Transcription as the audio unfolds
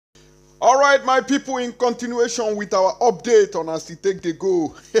All right, my people, in continuation with our update on As We Take the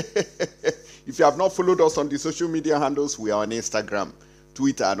Go. If you have not followed us on the social media handles, we are on Instagram,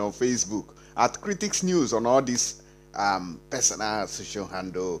 Twitter, and on Facebook at Critics News on all these personal social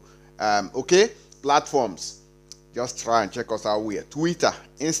handle platforms. Just try and check us out. We are Twitter,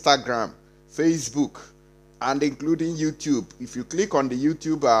 Instagram, Facebook, and including YouTube. If you click on the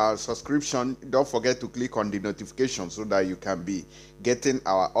YouTube subscription, don't forget to click on the notification so that you can be getting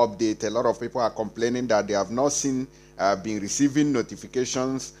our update. A lot of people are complaining that they have not been receiving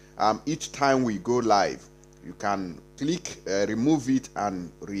notifications each time we go live. You can click, remove it,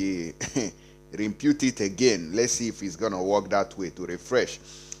 and re-impute it again. Let's see if it's going to work that way to refresh.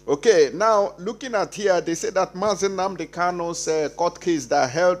 Okay, now looking at here, they say that Nnamdi Kanu's court case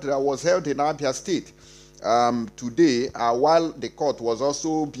that was held in Abia State today, while the court was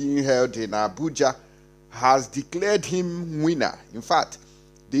also being held in Abuja, has declared him winner. In fact,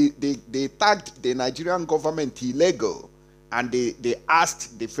 they tagged the Nigerian government illegal, and they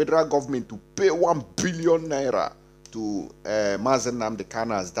asked the federal government to pay 1 billion naira to Nnamdi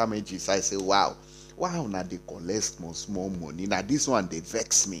Kanu as damages. I say, wow, now they collect small money. Now this one, they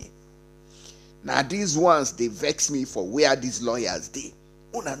vex me. Now these ones, they vex me for where these lawyers they.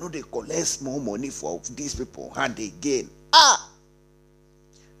 I know they collect small money for these people and again.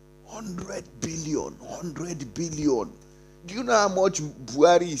 100 billion. Do you know how much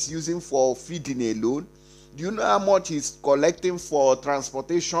Buhari is using for feeding alone? Do you know how much he's collecting for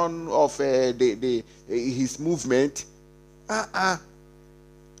transportation of his movement? 1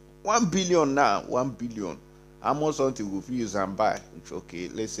 billion now. 1 billion. How much something will use and buy? It's okay.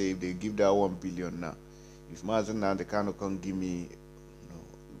 Let's say if they give that 1 billion now. If Nnamdi Kanu can give me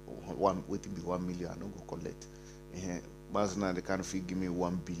waiting be 1 million, I don't go collect. Nnamdi Kanu give me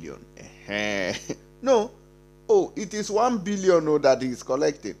 1 billion. No. Oh, it is 1 billion that he's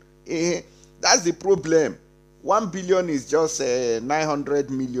collecting. That's the problem. 1 billion is just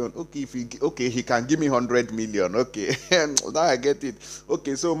 900 million. Okay, he can give me 100 million. Okay, now I get it.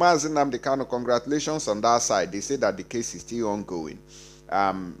 Okay, so Nnamdi Kanu, congratulations on that side. They say that the case is still ongoing.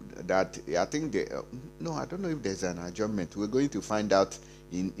 That I think no, I don't know if there's an adjournment. We're going to find out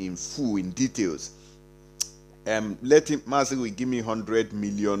in full, in details. Let him, Mazi will give me 100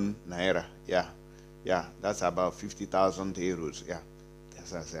 million naira. Yeah, that's about 50,000 euros. Yeah,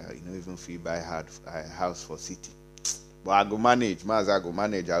 that's even fee buy a house for city. But I go manage, Mazi, I go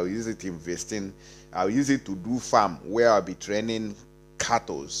manage. I'll use it investing. I'll use it to do farm where I'll be training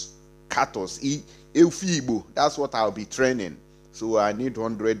cattle. That's what I'll be training. So I need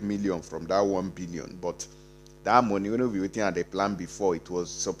 100 million from that 1 billion. But that money, when we were waiting at the plan before, it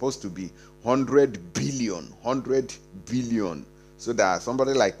was supposed to be 100 billion. So that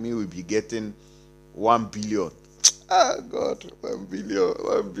somebody like me will be getting 1 billion. God, 1 billion.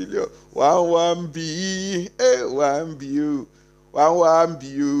 1 B, 1 B, 1 B.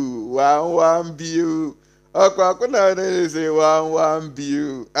 Say 1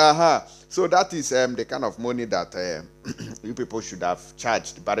 B. So that is the kind of money that you people should have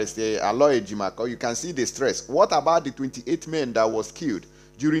charged. But it's a lawyer, Jimako. You can see the stress. What about the 28 men that was killed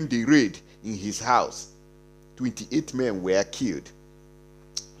during the raid in his house? 28 men were killed.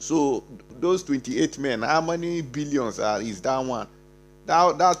 So those 28 men, how many billions is that one?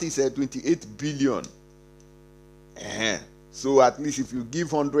 That is 28 billion. So at least if you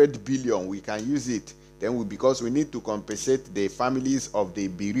give 100 billion, we can use it. Then because we need to compensate the families of the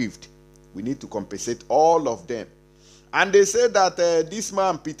bereaved. We need to compensate all of them. And they said that this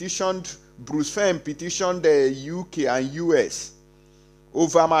man Bruce Fein petitioned the UK and US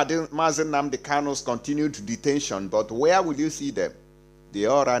over Nnamdi Kanu's continued detention. But where will you see them? They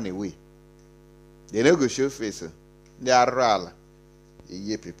all ran away. They don't go show face. They are real.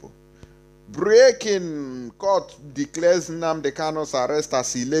 Yeah, people. Breaking court declares Nnamdi Kanu's arrest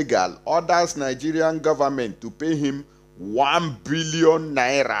as illegal. Orders Nigerian government to pay him 1 billion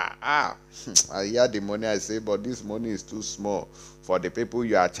naira. I hear the money, I say, but this money is too small for the people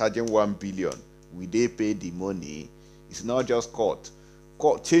you are charging 1 billion. Will they pay the money? It's not just court.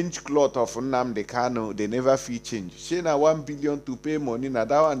 Change cloth of Nnamdi Kanu, they never fee change. Say na 1 billion to pay money, now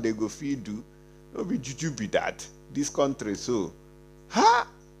that one they go fee do. No be juju be that. This country so.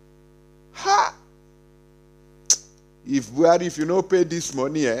 If Buhari, if you no pay this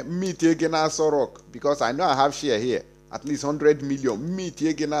money, me taking a Sorok, because I know I have share here, at least 100 million. Me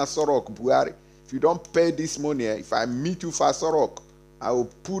taking a Sorok, Buhari. If you don't pay this money, if I meet you for Sorok, I will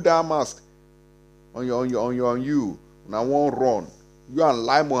put that mask on you, and I won't run. You and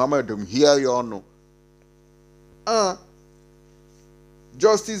Lai Mohammed, here you all know.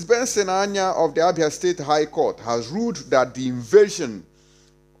 Justice Benson Anya of the Abia State High Court has ruled that the invasion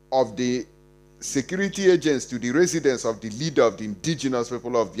of the security agents to the residence of the leader of the indigenous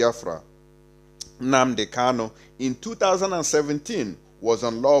people of Biafra, Nnamdi Kanu, in 2017 was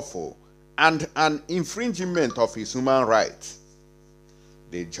unlawful and an infringement of his human rights.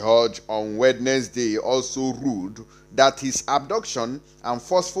 The judge on Wednesday also ruled that his abduction and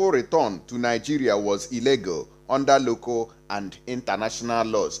forceful return to Nigeria was illegal under local and international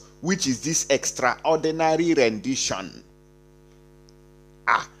laws, which is this extraordinary rendition.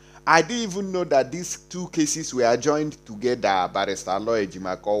 I didn't even know that these two cases were joined together. Barrister Lawyer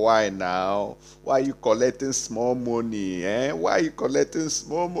Ejimako, why now? Why are you collecting small money? Why are you collecting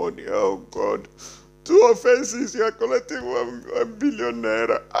small money? Oh God. 2 offenses, you are collecting 1 billion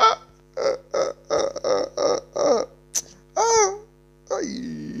naira.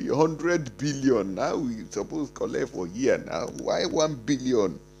 100 billion. Now we supposed to collect for a year now. Why 1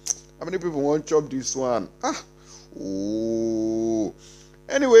 billion? How many people want to chop this one?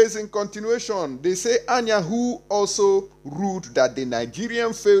 Anyways, in continuation, they say Anya, who also ruled that the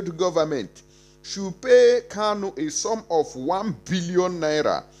Nigerian failed government should pay Kanu a sum of 1 billion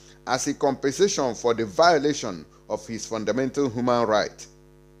naira as a compensation for the violation of his fundamental human right.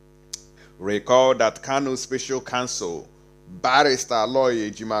 Recall that Kanu's special counsel, Barrister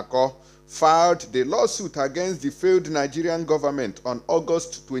Lawyer Ejimako, filed the lawsuit against the failed Nigerian government on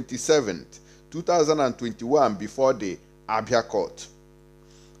August 27, 2021 before the Abia court.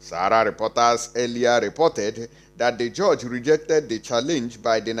 Sahara reporters earlier reported that the judge rejected the challenge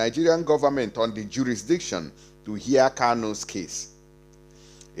by the Nigerian government on the jurisdiction to hear Kanu's case.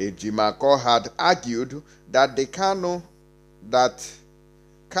 Ejimako had argued that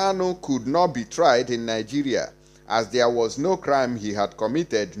Kanu could not be tried in Nigeria as there was no crime he had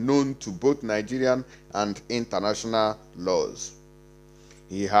committed known to both Nigerian and international laws.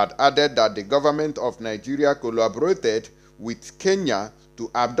 He had added that the government of Nigeria collaborated with Kenya to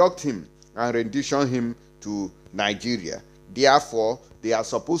abduct him and rendition him to Nigeria. Therefore, they are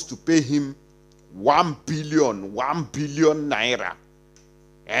supposed to pay him 1 billion naira.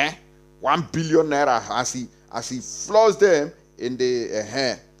 1 billion naira as he floors them in the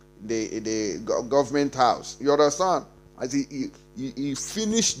government house. You understand? As he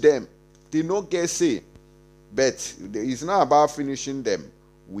finished them. They no get say. But it's not about finishing them.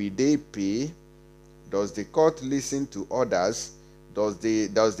 Will they pay? Does the court listen to orders? Does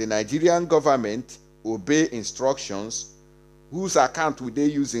the Nigerian government obey instructions? Whose account will they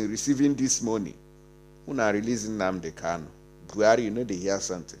use in receiving this money? Who are releasing Nnamdi Kanu? Buhari, you know they hear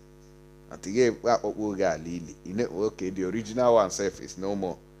something. Okay, the original one self is no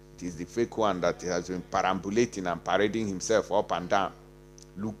more. It is the fake one that has been perambulating and parading himself up and down,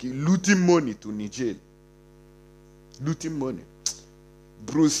 looting money to Niger. Looting money.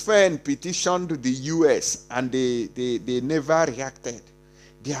 Bruce Fenn petitioned the US and they never reacted.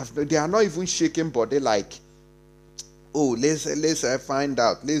 They are not even shaking body like, oh, let's find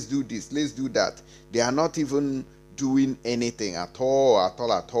out, let's do this, let's do that. They are not even doing anything at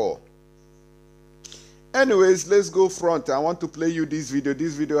all. Anyways, let's go front. I want to play you this video.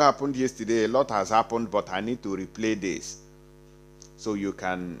 This video happened yesterday. A lot has happened, but I need to replay this so you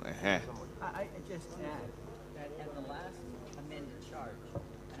can. I just add that at the last amended charge,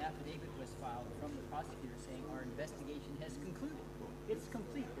 an affidavit was filed from the prosecutor saying our investigation has concluded. It's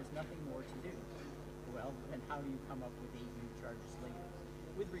complete. There's nothing more to do. Well, then how do you come up with 8 new charges later?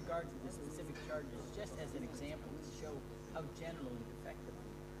 With regard to the specific charges, just as an example to show how generally defective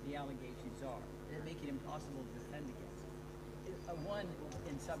the allegations are, and make it impossible to defend against. One,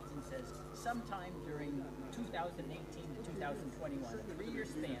 in substance, says, sometime during 2018 to 2021, a 3-year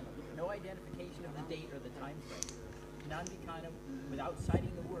span, no identification of the date or the time frame. Nnamdi Kanu, without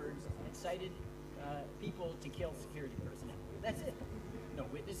citing the words, incited people to kill security personnel. That's it. No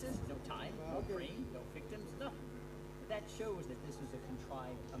witnesses, no time, no frame, no victims, nothing. That shows that this was a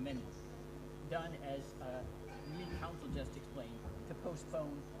contrived amendment, done as lead counsel just explained, to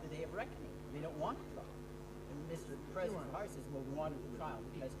postpone the day of reckoning. They don't want a trial. And Mr. President Buhari says, well, we want a trial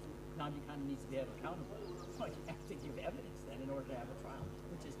because Nnamdi Kanu needs to be held accountable. So you have to give evidence then in order to have a trial,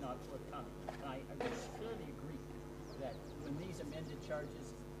 which is not forthcoming. And I clearly agree that when these amended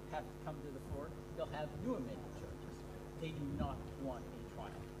charges have to come to the floor, they'll have new amended charges. They do not want a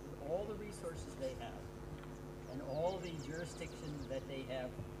trial. With all the resources they have and all the jurisdiction that they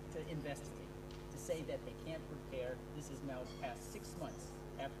have to investigate, to say that they can't prepare, this is now past 6 months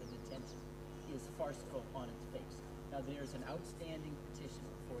after detention, is farcical on its face. Now there's an outstanding petition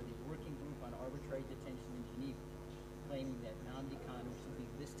for the Working Group on Arbitrary Detention in Geneva, claiming that Nnamdi Kanu should be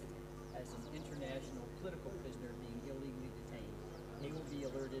listed as an international political prisoner being illegally detained. They will be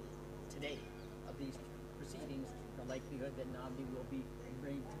alerted today of these proceedings, the likelihood that Nnamdi will be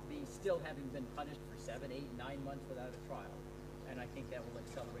still having been punished for 7, 8, 9 months without a trial. And I think that will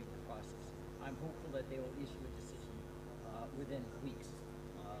accelerate the process. I'm hopeful that they will issue a decision within weeks,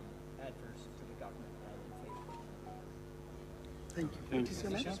 adverse to the government and in favor. Thank you. What is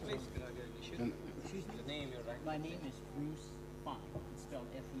your name? Excuse me? My name is Bruce Fine. It's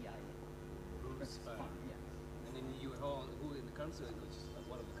spelled F-E-I-N. Bruce Fine. Yeah. And then you hold who in the council, which is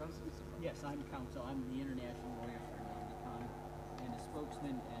one of the councils? Yes, I'm counsel. I'm the international lawyer for Nnamdi Kanu and a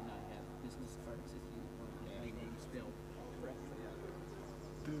spokesman, and I have business cards if you want to get my name spelled correctly.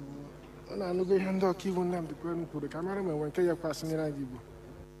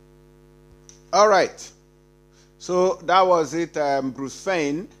 All right. So that was it. Bruce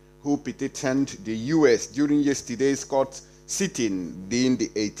Fane, who petitioned the U.S. during yesterday's court sitting, being the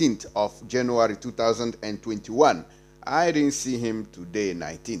 18th of January 2021. I didn't see him today,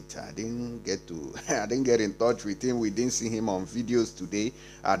 19th. I didn't get in touch with him. We didn't see him on videos today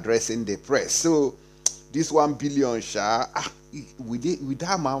addressing the press. So this 1 billion with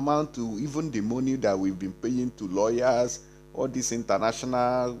that amount to even the money that we've been paying to lawyers, all these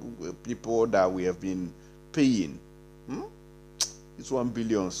international people that we have been paying. It's 1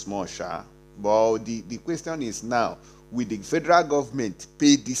 billion small, but the question is now, will the federal government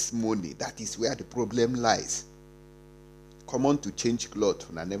pay this money? That is where the problem lies. Come on to change cloth,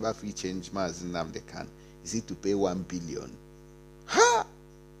 and I never feel change Mazi Nnamdi Kanu. Is it to pay 1 billion? Ha!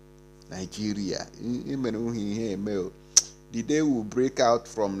 Nigeria. The day we break out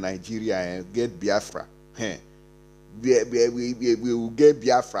from Nigeria and get Biafra. We will get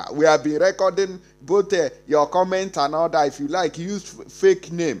Biafra. We have been recording both your comment and all that. If you like, use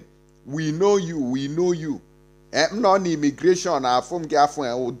fake name. We know you. We know you. Non immigration. From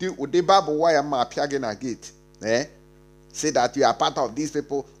the Bible, why am I piaging a gate? Say that you are part of these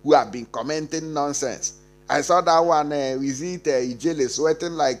people who have been commenting nonsense. I saw that one. Is it Ijele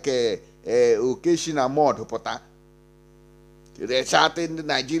sweating like occasion and mod? They're shouting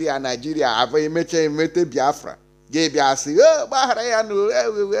Nigeria. I've met Biafra.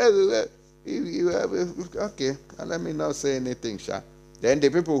 Okay, let me not say anything, Sha. Then the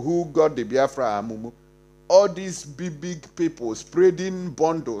people who got the Biafra Amumu, all these big people spreading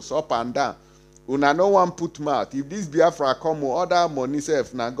bundles up and down. Una no one put mouth. If this Biafra come with other money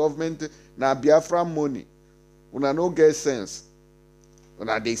self, na government, na Biafra money. Una no get sense.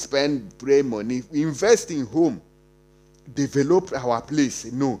 Una they spend pray money, invest in home, develop our place.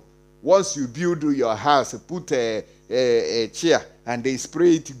 No. Once you build your house, put a chair and they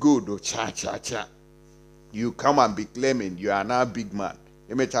spray it good. Oh, cha. You come and be claiming you are now big man.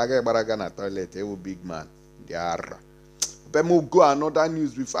 You may toilet, you big man. They are. But move go another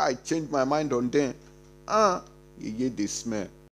news before I change my mind on them. You get the smell.